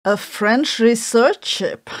A French research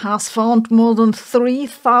ship has found more than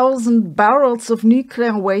 3,000 barrels of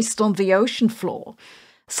nuclear waste on the ocean floor.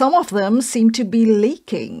 Some of them seem to be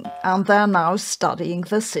leaking, and they're now studying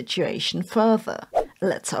the situation further.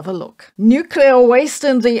 Let's have a look. Nuclear waste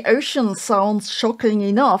in the ocean sounds shocking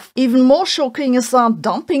enough. Even more shocking is that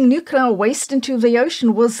dumping nuclear waste into the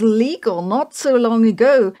ocean was legal not so long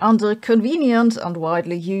ago under a convenient and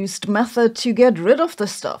widely used method to get rid of the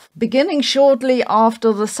stuff. Beginning shortly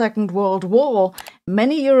after the Second World War,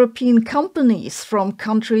 many European companies from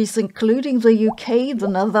countries including the UK, the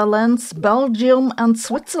Netherlands, Belgium and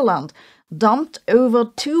Switzerland dumped over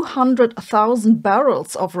 200,000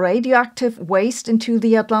 barrels of radioactive waste into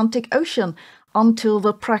the Atlantic Ocean until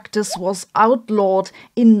the practice was outlawed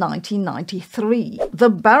in 1993. The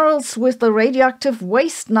barrels with the radioactive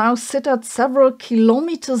waste now sit at several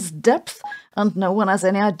kilometers depth and no one has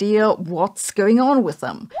any idea what's going on with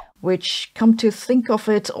them, which, come to think of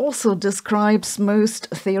it, also describes most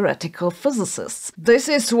theoretical physicists. This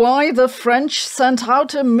is why the French sent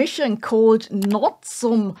out a mission called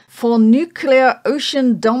NOTSOM for Nuclear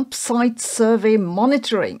Ocean Dump Site Survey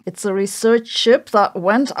Monitoring. It's a research ship that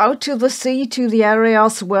went out to the sea to the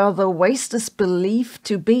areas where the waste is believed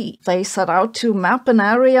to be. They set out to map an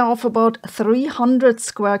area of about 300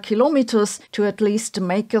 square kilometers to at least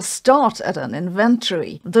make a start at an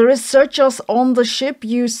inventory. The researchers on the ship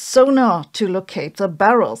used sonar to locate the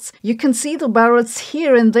barrels. You can see the barrels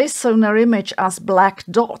here in this sonar image as black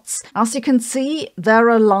dots. As you can see, they're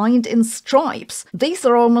aligned in stripes. These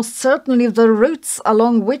are almost certainly the routes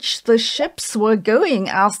along which the ships were going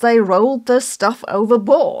as they rolled the stuff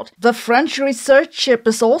overboard. The French research ship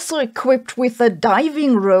is also equipped with a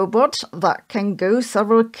diving robot that can go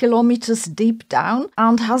several kilometers deep down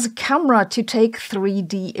and has a camera to take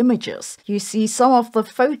 3D images. You see some of the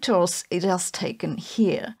photos it has taken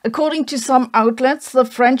here. According to some outlets, the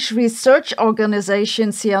French research organization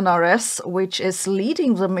CNRS, which is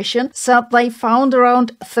leading the mission, said they found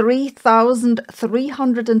around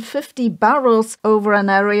 3,350 barrels over an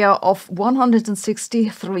area of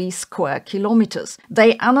 163 square kilometers.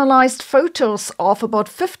 They analyzed photos of about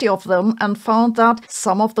 50 of them and found that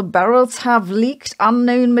some of the barrels have leaked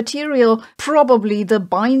unknown material, probably the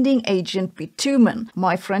binding agent bitumen.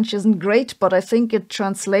 My French isn't great, but I think it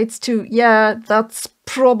translates to, yeah, that's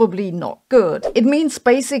probably not good. It means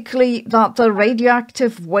basically that the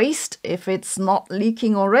radioactive waste, if it's not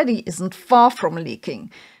leaking already, isn't far from leaking.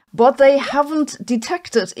 But they haven't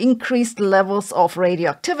detected increased levels of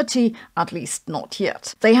radioactivity, at least not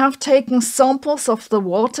yet. They have taken samples of the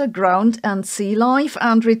water, ground and sea life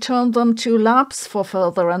and returned them to labs for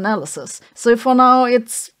further analysis. So for now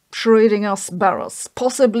it's Schrödinger's barrels.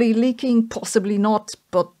 Possibly leaking, possibly not,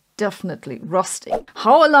 but definitely rusting.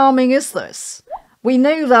 How alarming is this? We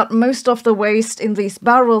know that most of the waste in these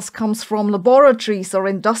barrels comes from laboratories or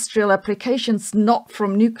industrial applications, not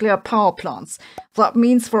from nuclear power plants. That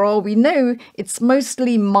means, for all we know, it's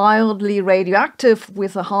mostly mildly radioactive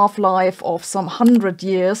with a half-life of some 100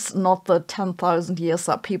 years, not the 10,000 years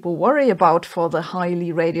that people worry about for the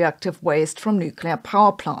highly radioactive waste from nuclear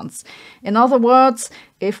power plants. In other words,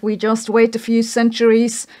 if we just wait a few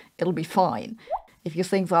centuries, it'll be fine. If you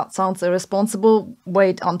think that sounds irresponsible,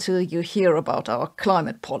 wait until you hear about our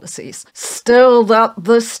climate policies. Still, that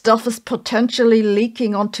this stuff is potentially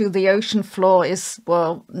leaking onto the ocean floor is,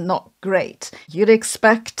 well, not great. You'd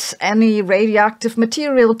expect any radioactive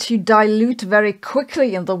material to dilute very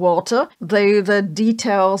quickly in the water, though the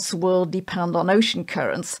details will depend on ocean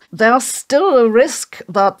currents. There's still a risk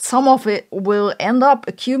that some of it will end up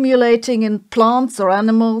accumulating in plants or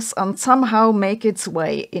animals and somehow make its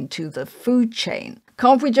way into the food chain.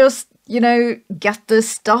 Can't we just, get this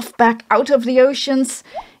stuff back out of the oceans?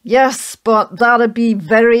 Yes, but that'd be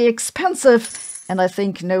very expensive, and I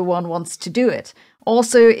think no one wants to do it.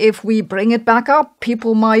 Also, if we bring it back up,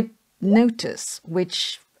 people might notice,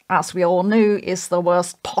 which, as we all know, is the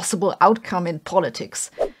worst possible outcome in politics.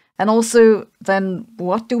 And also, then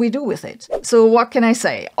what do we do with it? So what can I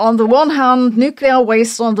say? On the one hand, nuclear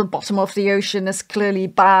waste on the bottom of the ocean is clearly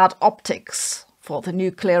bad optics for the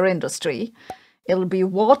nuclear industry. It'll be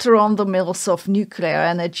water on the mills of nuclear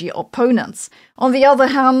energy opponents. On the other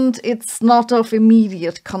hand, it's not of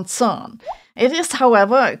immediate concern. It is,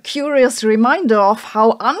 however, a curious reminder of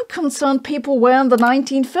how unconcerned people were in the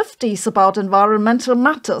 1950s about environmental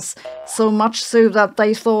matters, so much so that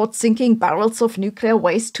they thought sinking barrels of nuclear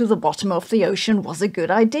waste to the bottom of the ocean was a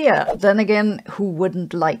good idea. Then again, who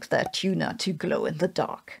wouldn't like their tuna to glow in the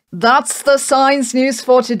dark? That's the science news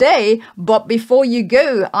for today, but before you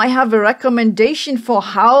go, I have a recommendation for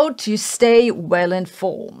how to stay well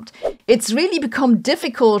informed. It's really become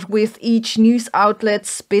difficult with each news outlet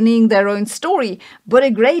spinning their own story, but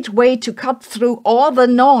a great way to cut through all the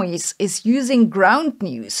noise is using Ground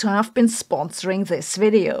News, who have been sponsoring this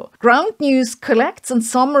video. Ground News collects and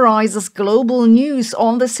summarizes global news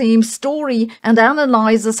on the same story and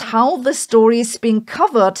analyzes how the story is being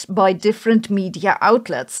covered by different media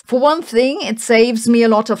outlets. For one thing, it saves me a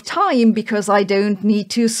lot of time because I don't need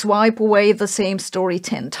to swipe away the same story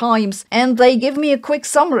 10 times, and they give me a quick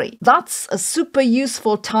summary. That's a super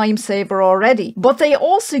useful time saver already. But they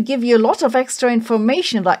also give you a lot of extra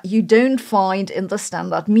information that you don't find in the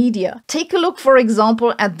standard media. Take a look, for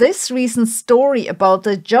example, at this recent story about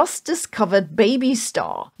the just discovered baby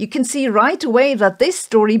star. You can see right away that this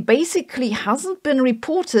story basically hasn't been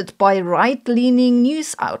reported by right-leaning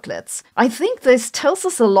news outlets. I think this tells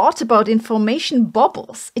us a lot about information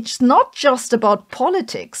bubbles. It's not just about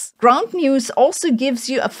politics. Ground News also gives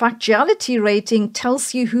you a factuality rating,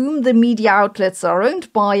 tells you whom the media outlets are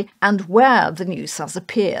owned by and where the news has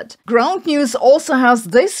appeared. Ground News also has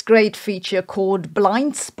this great feature called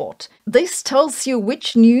Blind Spot. This tells you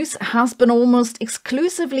which news has been almost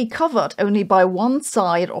exclusively covered only by one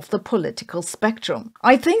side of the political spectrum.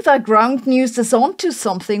 I think that Ground News is onto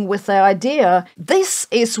something with their idea. This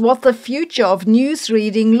is what the future of news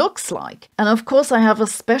reading looks like. And of course I have a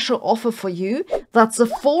special offer for you. That's a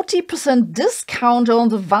 40% discount on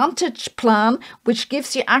the Vantage plan, which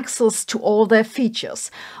gives you access to all their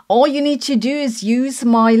features. All you need to do is use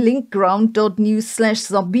my link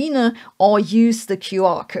ground.news/Sabine or use the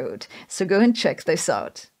QR code. So go and check this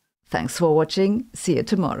out. Thanks for watching. See you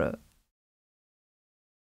tomorrow.